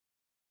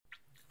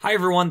Hi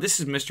everyone, this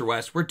is Mr.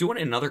 West. We're doing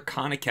another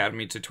Khan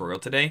Academy tutorial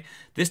today,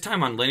 this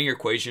time on linear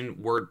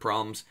equation word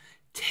problems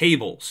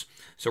tables.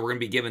 So we're going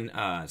to be given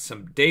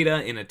some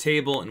data in a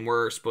table and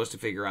we're supposed to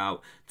figure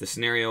out the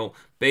scenario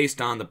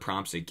based on the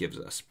prompts it gives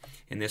us.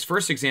 In this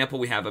first example,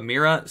 we have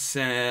Amira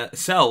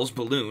sells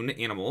balloon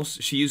animals.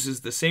 She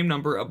uses the same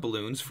number of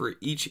balloons for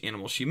each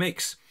animal she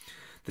makes.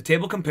 The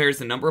table compares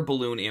the number of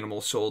balloon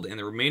animals sold and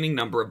the remaining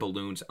number of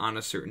balloons on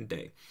a certain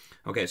day.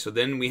 Okay, so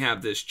then we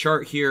have this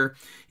chart here.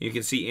 You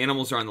can see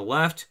animals are on the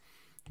left.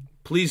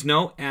 Please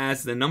note,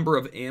 as the number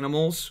of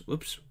animals,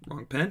 whoops,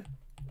 wrong pen.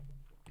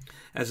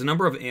 As the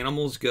number of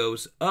animals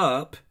goes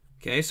up,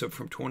 okay, so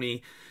from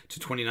 20 to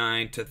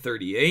 29 to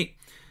 38,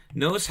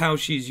 notice how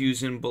she's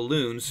using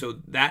balloons, so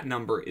that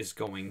number is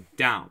going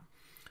down.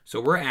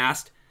 So we're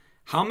asked,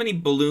 how many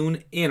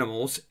balloon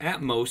animals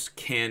at most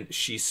can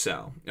she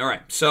sell? All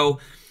right, so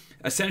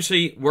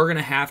essentially we're going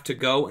to have to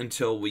go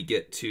until we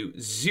get to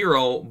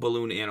 0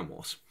 balloon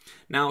animals.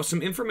 Now,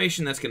 some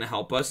information that's going to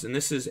help us, and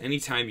this is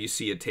anytime you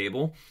see a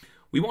table,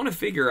 we want to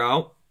figure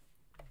out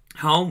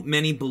how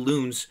many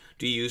balloons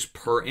do you use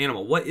per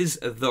animal. What is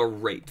the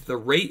rate? The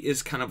rate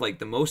is kind of like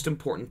the most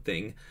important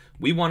thing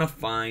we want to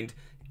find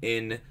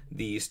in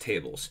these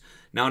tables.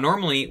 Now,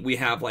 normally we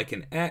have like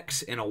an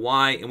X and a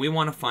Y, and we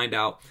want to find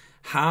out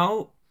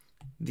how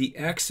the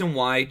X and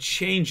Y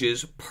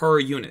changes per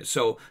unit.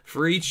 So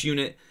for each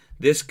unit,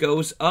 this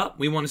goes up.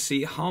 We want to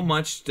see how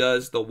much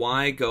does the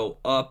Y go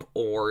up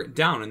or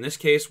down. In this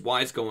case,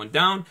 Y is going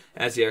down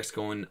as the X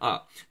going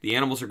up. The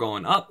animals are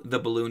going up, the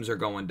balloons are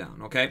going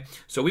down, okay?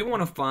 So we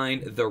want to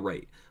find the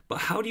rate. But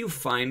how do you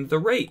find the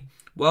rate?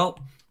 Well,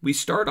 we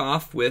start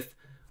off with,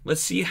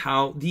 let's see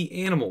how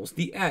the animals,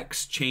 the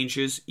X,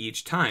 changes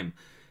each time.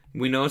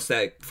 We notice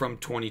that from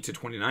 20 to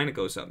 29, it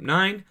goes up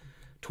 9.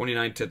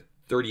 29 to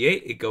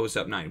 38, it goes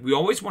up 9. We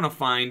always want to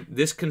find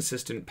this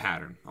consistent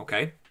pattern,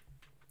 okay?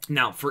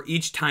 Now, for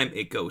each time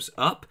it goes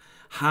up,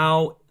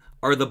 how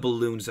are the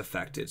balloons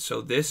affected?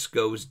 So this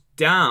goes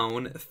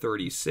down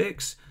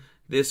 36.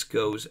 This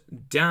goes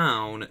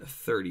down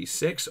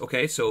 36.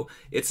 Okay, so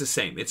it's the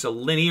same. It's a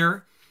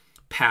linear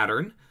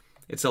pattern.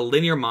 It's a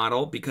linear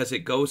model because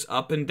it goes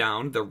up and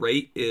down. The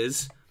rate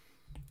is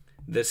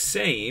the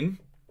same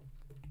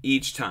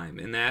each time,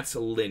 and that's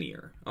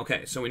linear.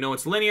 Okay, so we know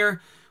it's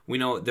linear. We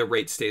know the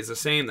rate stays the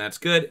same. That's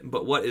good.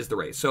 But what is the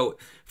rate? So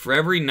for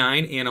every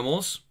 9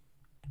 animals,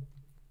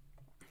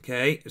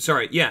 okay,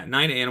 sorry, yeah,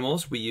 9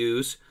 animals, we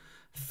use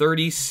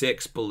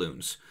 36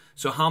 balloons.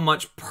 So how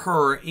much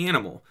per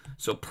animal?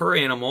 So per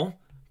animal,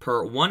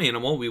 per one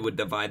animal, we would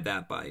divide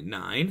that by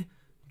 9,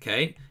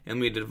 okay? And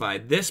we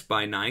divide this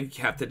by 9.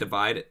 You have to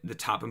divide the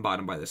top and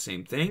bottom by the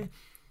same thing,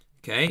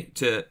 okay,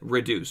 to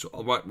reduce.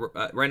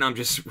 Right now I'm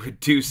just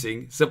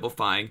reducing,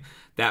 simplifying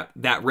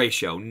that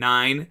ratio.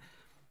 9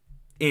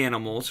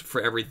 animals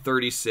for every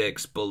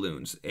 36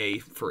 balloons. A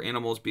for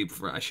animals, B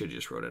for, I should have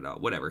just wrote it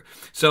out, whatever.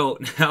 So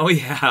now we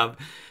have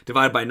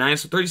divided by 9,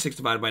 so 36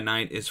 divided by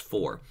 9 is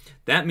 4.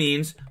 That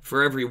means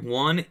for every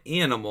 1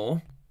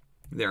 animal,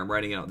 there, I'm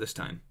writing it out this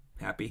time,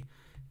 happy,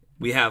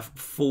 we have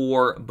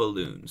 4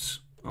 balloons,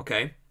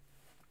 okay?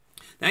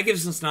 That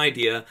gives us an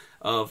idea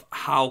of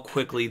how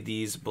quickly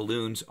these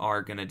balloons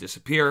are going to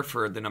disappear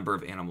for the number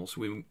of animals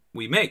we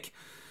make.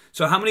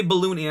 So how many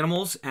balloon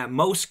animals at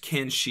most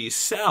can she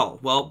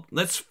sell? Well,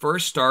 let's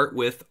first start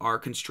with our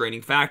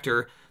constraining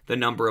factor, the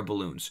number of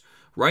balloons.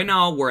 Right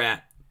now we're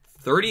at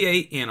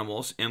 38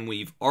 animals and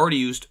we've already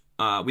used,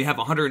 we have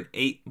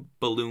 108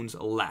 balloons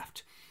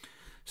left.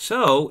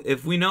 So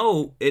if we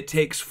know it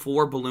takes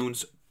 4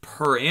 balloons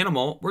per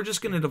animal, we're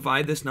just going to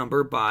divide this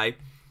number by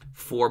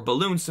 4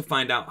 balloons to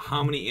find out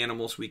how many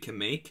animals we can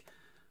make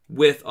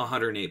with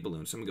 108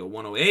 balloons. So I'm going to go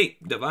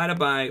 108 divided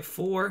by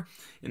 4,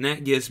 and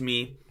that gives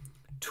me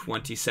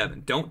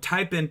 27. Don't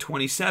type in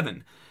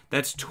 27.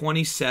 That's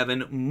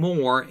 27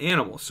 more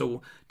animals.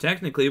 So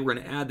technically, we're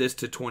going to add this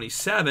to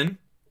 27,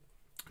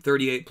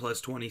 38 plus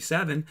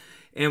 27,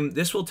 and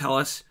this will tell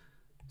us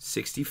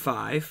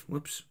 65.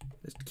 Whoops,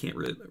 I can't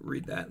really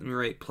read that. Let me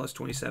write plus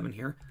 27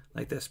 here,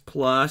 like this,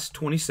 plus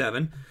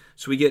 27.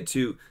 So we get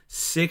to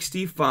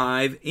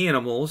 65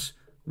 animals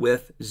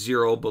with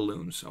 0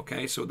 balloons.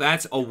 Okay, so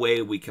that's a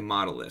way we can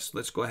model this.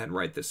 Let's go ahead and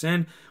write this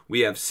in. We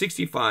have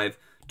 65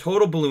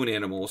 total balloon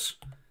animals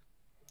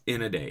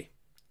in a day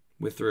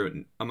with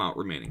the amount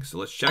remaining. So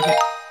let's check it.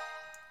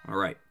 All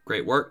right,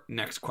 great work.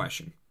 Next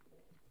question.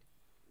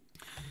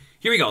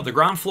 Here we go. The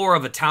ground floor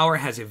of a tower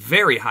has a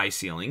very high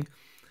ceiling,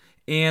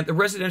 and the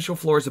residential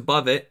floors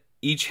above it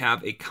each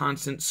have a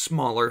constant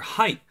smaller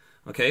height.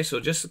 Okay, so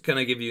just to kind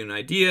of give you an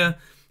idea,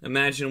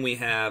 imagine we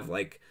have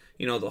like,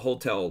 you know, the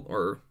hotel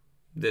or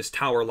this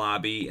tower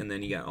lobby, and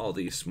then you got all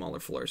these smaller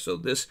floors. So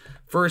this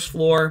first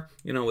floor,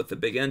 you know, with the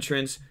big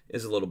entrance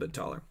is a little bit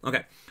taller.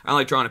 Okay, I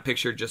like drawing a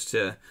picture just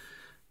to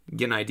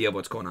get an idea of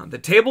what's going on. The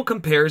table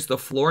compares the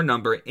floor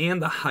number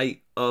and the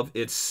height of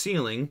its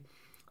ceiling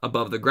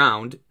above the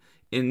ground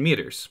in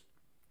meters.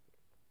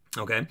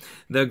 Okay,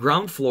 the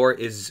ground floor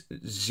is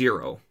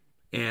 0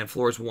 and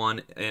floors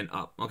 1 and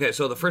up. Okay,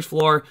 so the first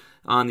floor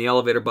on the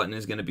elevator button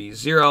is going to be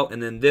 0,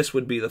 and then this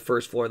would be the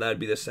first floor. That would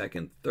be the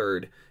second,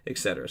 third,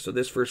 etc. So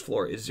this first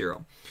floor is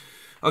 0.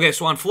 Okay,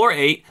 so on floor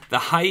 8, the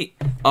height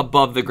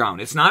above the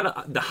ground. It's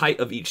not the height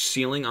of each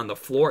ceiling on the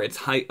floor. It's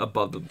height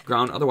above the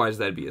ground. Otherwise,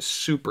 that'd be a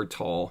super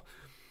tall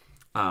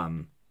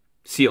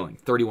ceiling.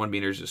 31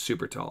 meters is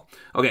super tall.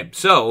 Okay,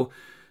 so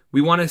we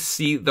want to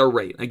see the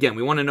rate. Again,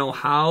 we want to know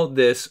how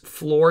this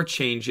floor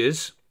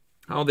changes,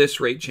 how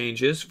this rate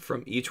changes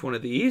from each one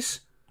of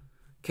these.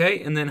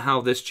 Okay, and then how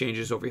this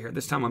changes over here.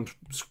 This time I'm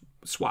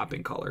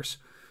swapping colors.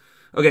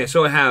 Okay,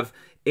 so I have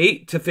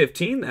 8 to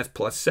 15, that's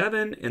plus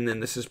 7, and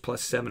then this is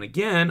plus 7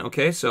 again.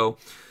 Okay, so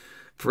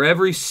for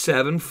every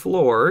 7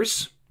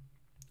 floors,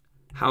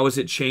 how is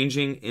it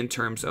changing in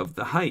terms of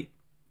the height?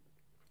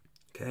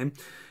 Okay,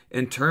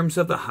 in terms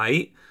of the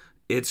height,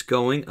 it's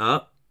going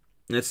up.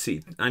 Let's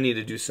see, I need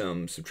to do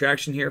some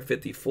subtraction here.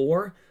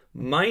 54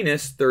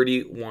 minus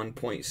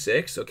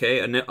 31.6. Okay,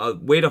 a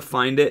way to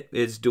find it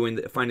is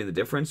finding the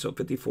difference. So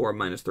 54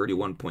 minus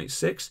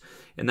 31.6,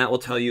 and that will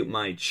tell you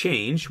my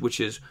change,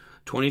 which is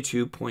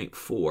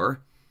 22.4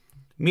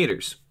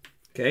 meters.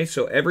 Okay,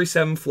 so every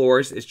 7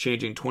 floors is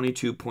changing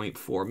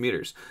 22.4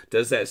 meters.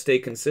 Does that stay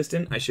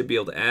consistent? I should be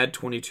able to add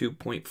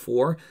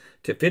 22.4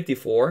 to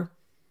 54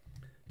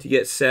 to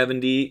get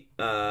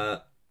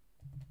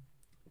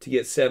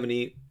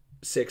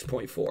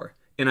 76.4,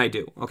 and I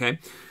do. Okay,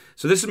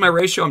 so this is my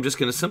ratio. I'm just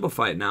going to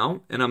simplify it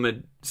now, and I'm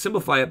going to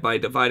simplify it by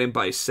dividing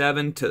by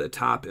 7 to the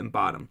top and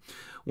bottom.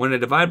 When I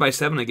divide by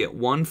 7, I get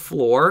 1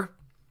 floor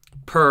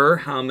per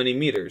how many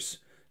meters?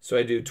 So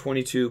I do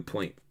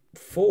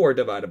 22.4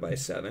 divided by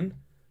 7,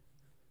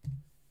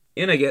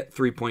 and I get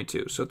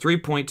 3.2. So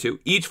 3.2.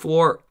 Each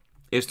floor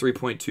is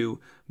 3.2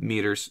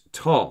 meters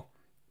tall.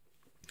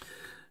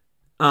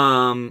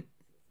 And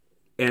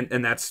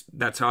that's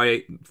how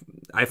I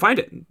find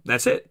it.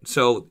 That's it.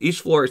 So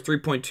each floor is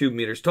 3.2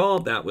 meters tall.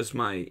 That was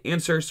my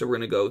answer. So we're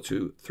going to go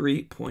to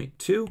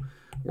 3.2.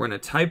 We're going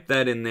to type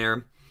that in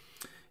there,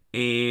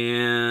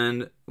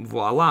 and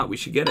voila, we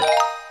should get it.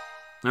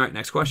 All right,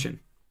 next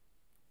question.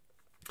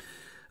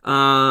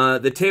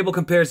 The table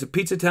compares the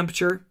pizza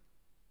temperature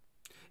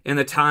and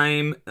the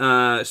time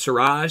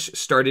Suraj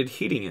started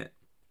heating it.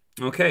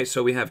 Okay,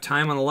 so we have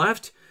time on the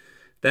left.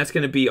 That's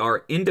going to be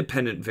our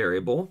independent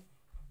variable,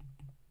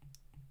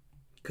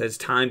 because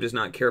time does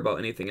not care about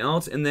anything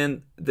else. And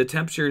then the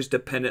temperature is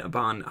dependent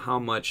upon how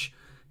much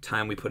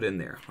time we put in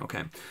there.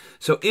 Okay,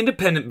 so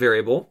independent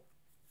variable,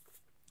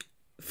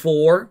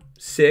 4,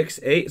 6,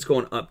 8, it's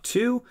going up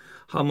 2.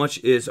 How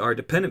much is our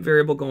dependent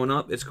variable going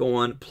up? It's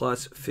going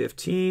plus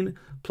 15,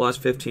 plus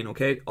 15,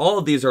 okay? All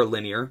of these are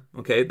linear,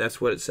 okay? That's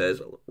what it says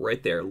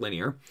right there,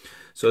 linear.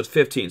 So it's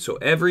 15. So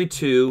every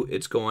 2,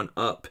 it's going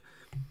up.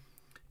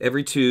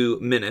 Every 2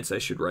 minutes, I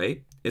should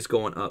write, it's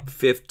going up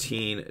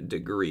 15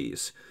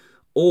 degrees.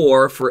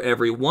 Or for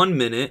every 1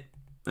 minute,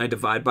 I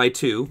divide by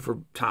 2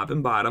 for top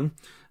and bottom,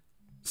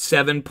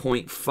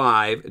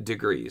 7.5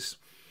 degrees.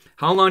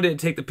 How long did it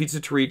take the pizza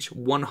to reach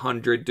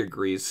 100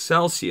 degrees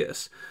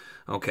Celsius?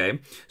 Okay,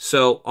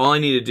 so all I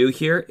need to do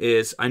here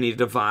is I need to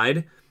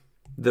divide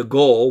the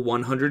goal,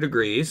 100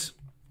 degrees,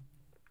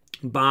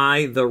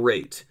 by the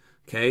rate.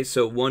 Okay,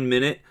 so 1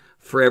 minute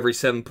for every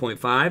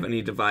 7.5, I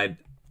need to divide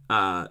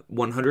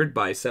 100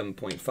 by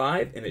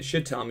 7.5, and it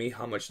should tell me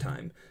how much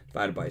time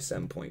divided by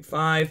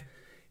 7.5,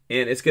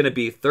 and it's going to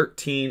be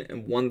 13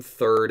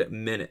 1/3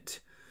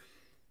 minute.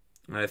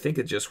 And I think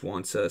it just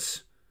wants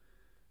us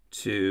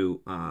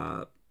to,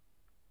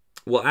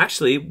 well,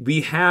 actually,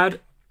 we had,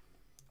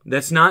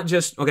 that's not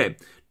just, okay,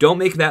 don't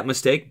make that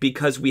mistake,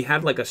 because we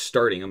had like a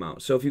starting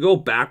amount. So if you go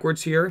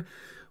backwards here,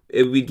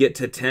 we'd get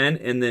to 10,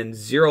 and then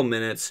 0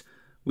 minutes,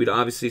 we'd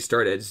obviously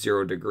start at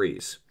 0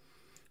 degrees.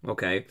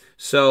 Okay,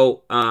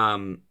 so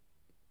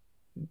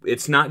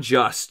it's not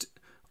just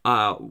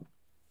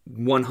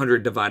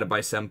 100 divided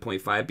by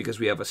 7.5, because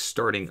we have a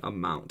starting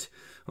amount.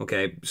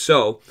 Okay,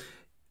 so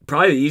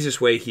probably the easiest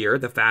way here,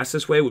 the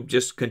fastest way, would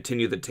just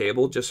continue the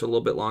table just a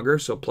little bit longer.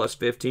 So plus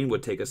 15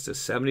 would take us to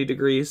 70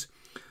 degrees.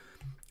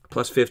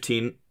 Plus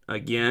 15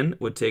 again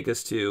would take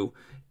us to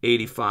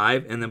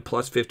 85. And then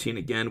plus 15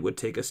 again would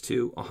take us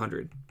to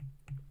 100.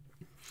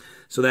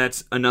 So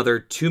that's another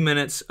 2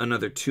 minutes,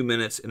 another 2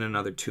 minutes, and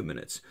another 2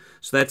 minutes.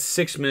 So that's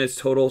 6 minutes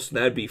total. So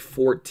that'd be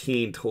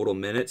 14 total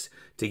minutes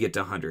to get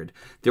to 100.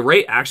 The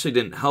rate actually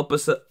didn't help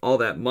us all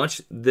that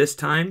much this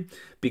time,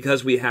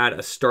 because we had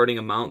a starting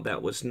amount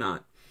that was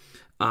not,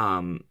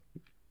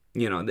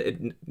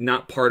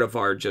 not part of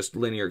our just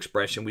linear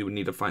expression. We would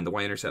need to find the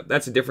y-intercept.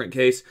 That's a different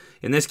case.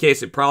 In this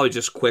case, it's probably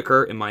just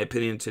quicker, in my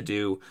opinion, to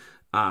do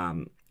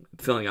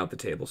filling out the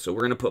table. So we're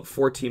going to put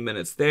 14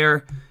 minutes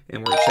there, and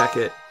we're going to check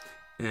it,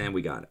 and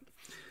we got it.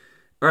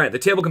 All right, the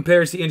table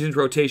compares the engine's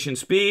rotation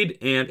speed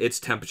and its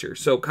temperature.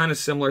 So kind of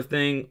similar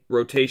thing.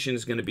 Rotation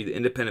is going to be the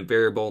independent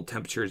variable.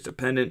 Temperature is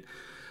dependent.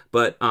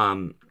 But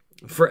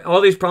for all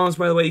these problems,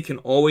 by the way, you can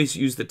always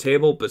use the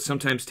table, but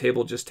sometimes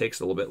table just takes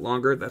a little bit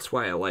longer. That's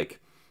why I like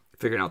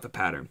figuring out the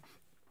pattern.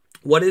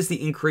 What is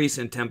the increase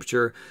in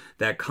temperature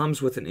that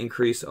comes with an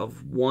increase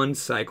of 1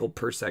 cycle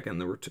per second in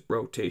the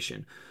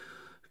rotation?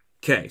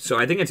 Okay, so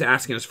I think it's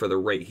asking us for the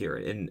rate here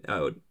in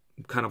a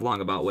kind of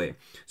long-about way.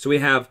 So we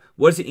have,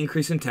 what is the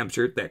increase in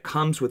temperature that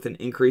comes with an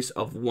increase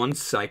of 1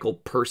 cycle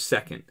per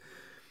second?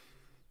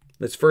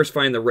 Let's first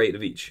find the rate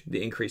of each,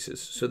 the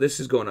increases. So this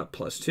is going up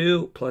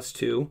 +2,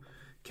 +2,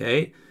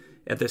 okay?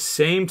 At the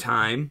same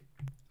time,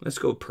 let's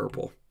go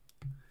purple.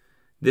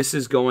 This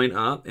is going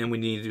up, and we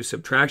need to do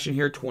subtraction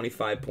here,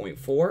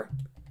 25.4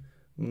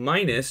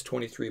 minus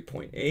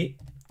 23.8.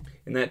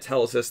 And that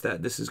tells us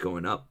that this is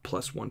going up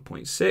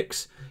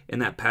 +1.6.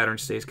 And that pattern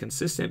stays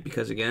consistent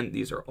because, again,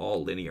 these are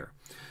all linear.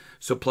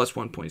 So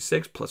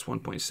 +1.6,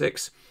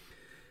 +1.6.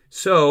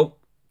 So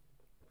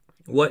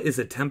what is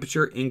the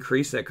temperature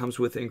increase that comes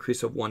with the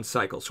increase of 1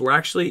 cycle? So we're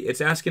actually,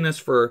 it's asking us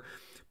for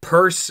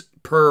per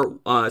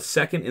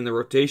second in the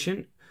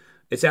rotation.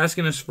 It's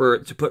asking us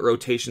to put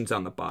rotations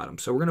on the bottom.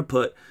 So we're going to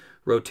put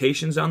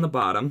rotations on the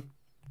bottom.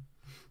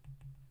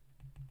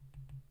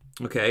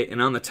 Okay,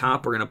 and on the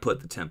top, we're going to put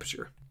the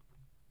temperature.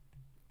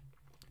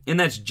 And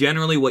that's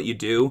generally what you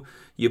do.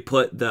 You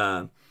put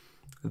the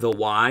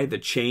y, the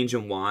change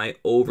in y,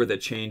 over the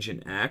change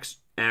in x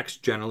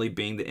generally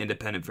being the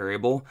independent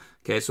variable.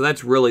 Okay, so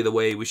that's really the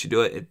way we should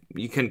do it.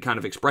 You can kind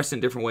of express it in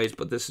different ways,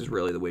 but this is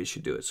really the way you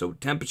should do it. So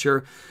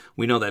temperature,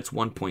 we know that's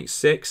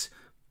 1.6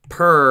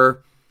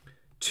 per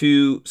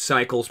 2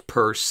 cycles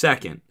per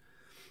second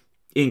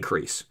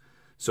increase.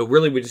 So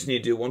really we just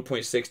need to do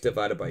 1.6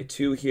 divided by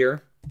 2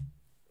 here.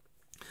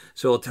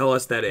 So it'll tell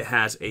us that it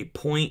has a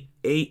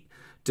 0.8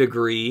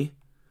 degree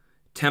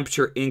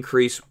temperature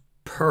increase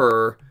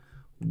per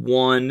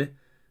 1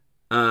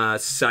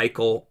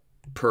 cycle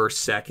per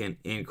second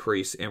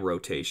increase in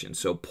rotation.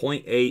 So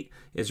 0.8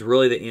 is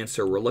really the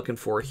answer we're looking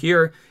for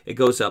here. It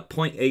goes up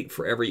 0.8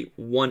 for every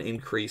 1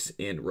 increase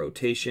in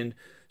rotation.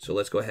 So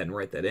let's go ahead and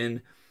write that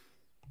in.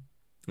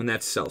 And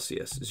that's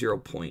Celsius,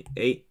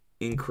 0.8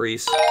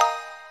 increase.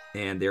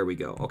 And there we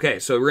go. Okay,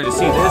 so we're going to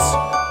see this.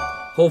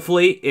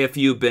 Hopefully, if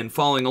you've been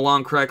following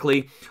along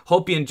correctly,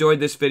 hope you enjoyed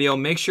this video.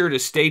 Make sure to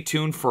stay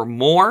tuned for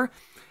more.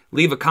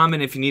 Leave a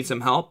comment if you need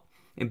some help.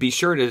 And be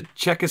sure to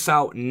check us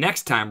out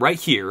next time right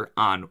here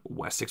on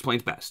Wes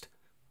Explains Best.